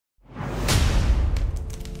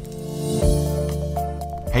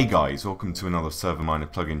Hey guys, welcome to another ServerMiner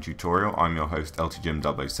plugin tutorial. I'm your host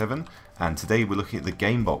LTGem007 and today we're looking at the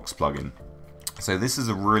Gamebox plugin. So this is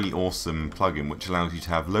a really awesome plugin which allows you to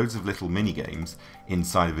have loads of little mini games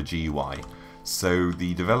inside of a GUI. So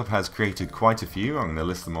the developer has created quite a few. I'm going to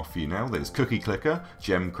list them off for you now. There's Cookie Clicker,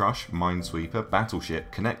 GemCrush, Minesweeper,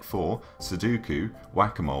 Battleship, ConnectFour, Sudoku,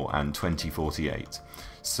 Whac A Mole and 2048.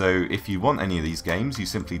 So if you want any of these games, you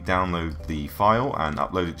simply download the file and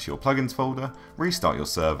upload it to your plugins folder, restart your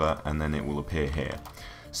server, and then it will appear here.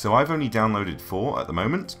 So I've only downloaded 4 at the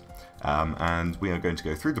moment, and we are going to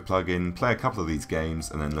go through the plugin, play a couple of these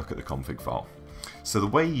games, and then look at the config file. So the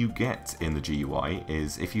way you get in the GUI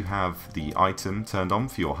is if you have the item turned on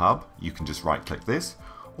for your hub, you can just right click this,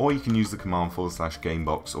 or you can use the command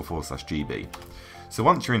 /gamebox or /gb. So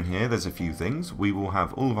once you're in here, there's a few things. We will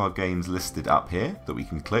have all of our games listed up here that we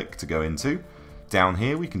can click to go into. Down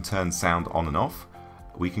here we can turn sound on and off.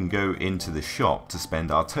 We can go into the shop to spend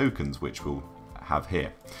our tokens, which we'll have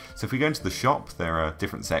here. So if we go into the shop, there are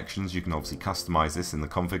different sections. You can obviously customize this in the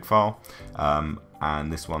config file,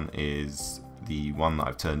 and this one is the one that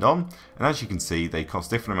I've turned on, and as you can see they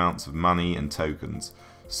cost different amounts of money and tokens.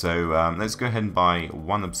 So let's go ahead and buy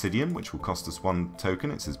 1 obsidian, which will cost us 1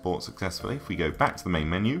 token. It says bought successfully. If we go back to the main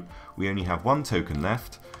menu, we only have 1 token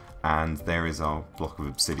left, and there is our block of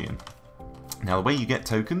obsidian. Now the way you get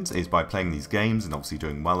tokens is by playing these games and obviously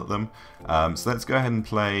doing well at them. So let's go ahead and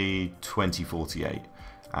play 2048,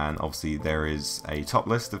 and obviously there is a top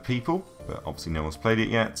list of people, but obviously no one's played it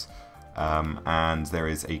yet, and there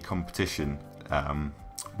is a competition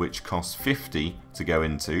which costs 50 to go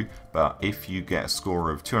into, but if you get a score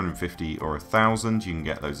of 250 or 1000 you can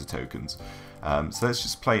get loads of tokens. So let's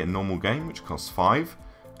just play a normal game which costs 5,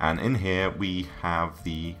 and in here we have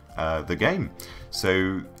the game.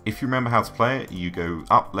 So if you remember how to play it, you go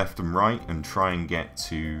up, left and right and try and get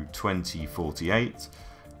to 2048,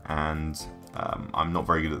 and I'm not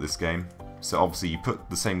very good at this game, so obviously you put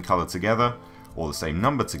the same colour together or the same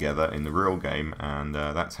number together in the real game, and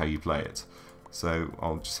that's how you play it. So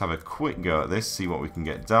I'll just have a quick go at this, see what we can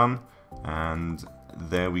get done, and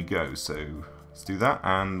there we go. So let's do that,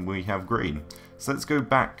 and we have green. So let's go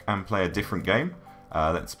back and play a different game.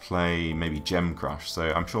 Let's play maybe GemCrush.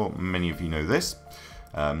 So I'm sure many of you know this.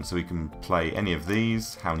 So we can play any of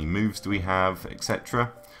these, how many moves do we have,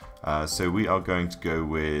 etc. So we are going to go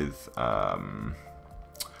with,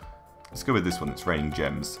 let's go with this one, it's Raining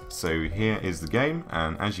Gems. So here is the game,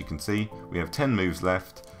 and as you can see we have 10 moves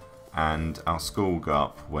left, and our score will go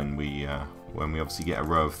up when we obviously get a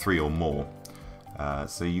row of 3 or more.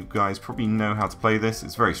 So you guys probably know how to play this.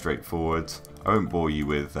 It's very straightforward. I won't bore you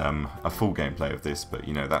with a full gameplay of this, but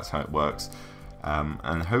you know that's how it works.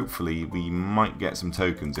 And hopefully we might get some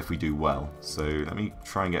tokens if we do well. So let me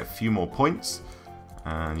try and get a few more points.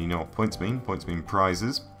 And you know what points mean? Points mean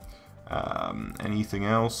prizes. Anything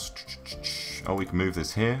else? Oh, we can move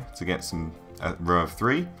this here to get some row of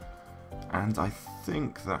 3. And I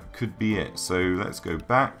think that could be it. So let's go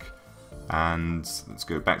back, and let's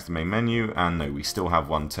go back to the main menu, and no, we still have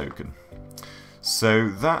 1 token. So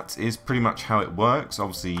that is pretty much how it works.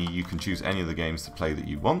 Obviously you can choose any of the games to play that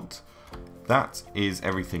you want. That is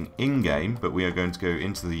everything in-game, but we are going to go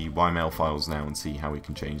into the YML files now and see how we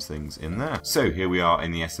can change things in there. So here we are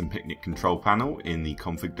in the SMPicnic control panel in the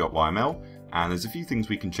config.yml, and there's a few things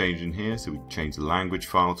we can change in here. So we can change the language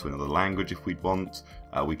file to another language if we'd want.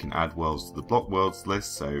 We can add worlds to the block worlds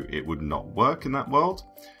list so it would not work in that world.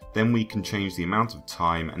 Then we can change the amount of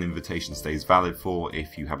time an invitation stays valid for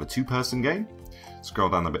if you have a 2-person game. Scroll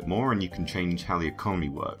down a bit more and you can change how the economy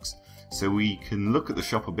works. So we can look at the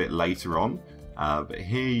shop a bit later on, but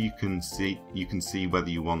here you can see whether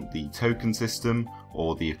you want the token system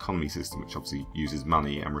or the economy system, which obviously uses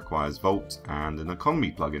money and requires Vault and an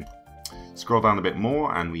economy plugin. Scroll down a bit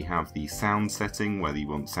more and we have the sound setting, whether you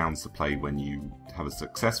want sounds to play when you have a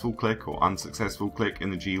successful click or unsuccessful click in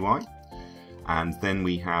the GUI. And then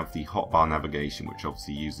we have the hotbar navigation, which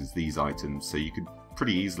obviously uses these items, so you could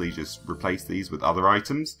pretty easily just replace these with other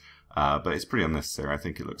items, but it's pretty unnecessary. I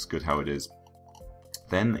think it looks good how it is.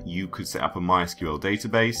 Then you could set up a MySQL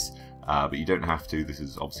database, but you don't have to, this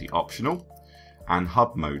is obviously optional. And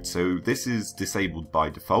hub mode, so this is disabled by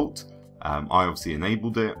default. I obviously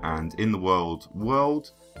enabled it, and in the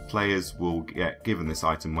world, players will get given this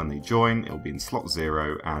item when they join. It will be in slot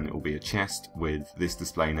 0, and it will be a chest with this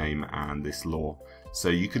display name and this lore. So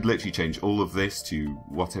you could literally change all of this to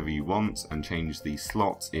whatever you want and change the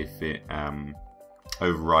slot if it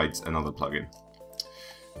overrides another plugin.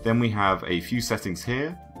 Then we have a few settings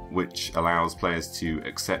here which allows players to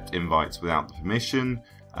accept invites without the permission,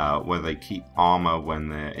 whether they keep armor when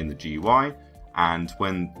they're in the GUI, and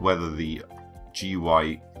whether the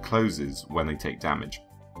GUI closes when they take damage.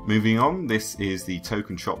 Moving on, this is the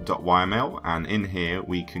tokenshop.yml, and in here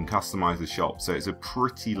we can customize the shop. So it's a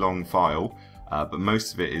pretty long file, but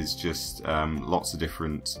most of it is just lots of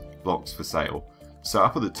different blocks for sale. So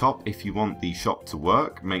up at the top, if you want the shop to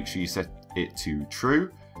work, make sure you set it to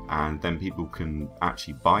true, and then people can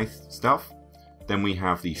actually buy stuff. Then we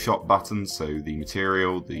have the shop button, so the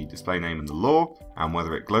material, the display name and the lore, and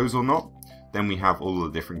whether it glows or not. Then we have all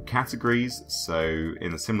the different categories, so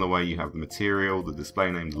in a similar way you have the material, the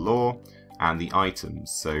display name, the lore, and the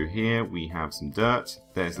items. So here we have some dirt,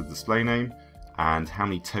 there's the display name, and how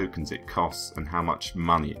many tokens it costs and how much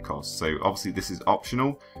money it costs. So obviously this is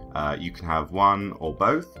optional, you can have one or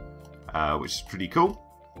both, which is pretty cool.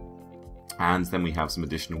 And then we have some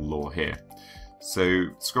additional lore here. So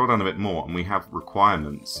scroll down a bit more and we have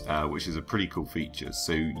requirements, which is a pretty cool feature.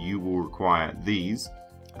 So you will require these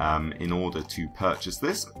in order to purchase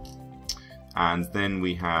this. And then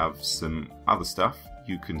we have some other stuff.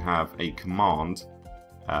 You can have a command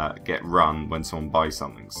get run when someone buys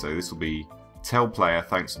something. So this will be tell player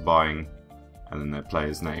thanks for buying, and then their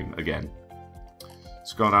player's name again.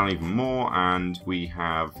 Scroll down even more and we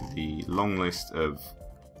have the long list of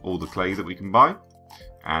all the clay that we can buy,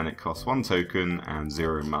 and it costs 1 token and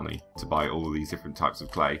 0 money to buy all of these different types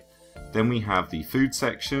of clay. Then we have the food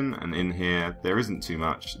section, and in here there isn't too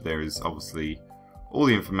much. There is obviously all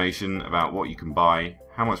the information about what you can buy,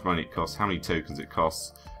 how much money it costs, how many tokens it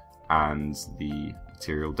costs, and the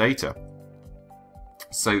material data.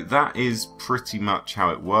 So that is pretty much how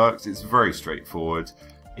it works. It's very straightforward.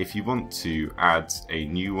 If you want to add a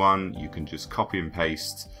new one, you can just copy and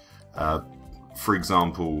paste. For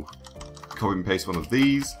example, copy and paste one of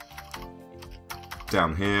these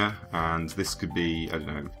down here, and this could be, I don't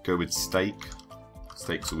know, go with steak.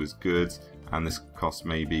 Steak's always good, and this costs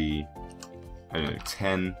maybe, I don't know,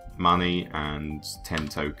 10 money and 10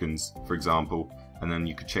 tokens, for example. And then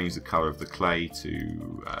you could change the color of the clay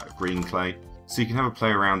to green clay. So you can have a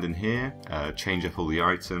play around in here, change up all the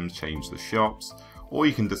items, change the shops, or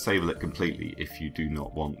you can disable it completely if you do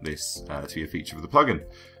not want this to be a feature of the plugin.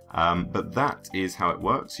 But that is how it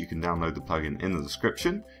works. You can download the plugin in the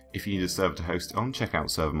description. If you need a server to host it on, check out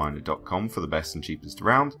ServerMiner.com for the best and cheapest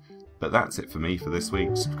around. But that's it for me for this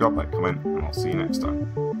week. Subscribe, like, comment, and I'll see you next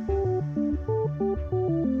time.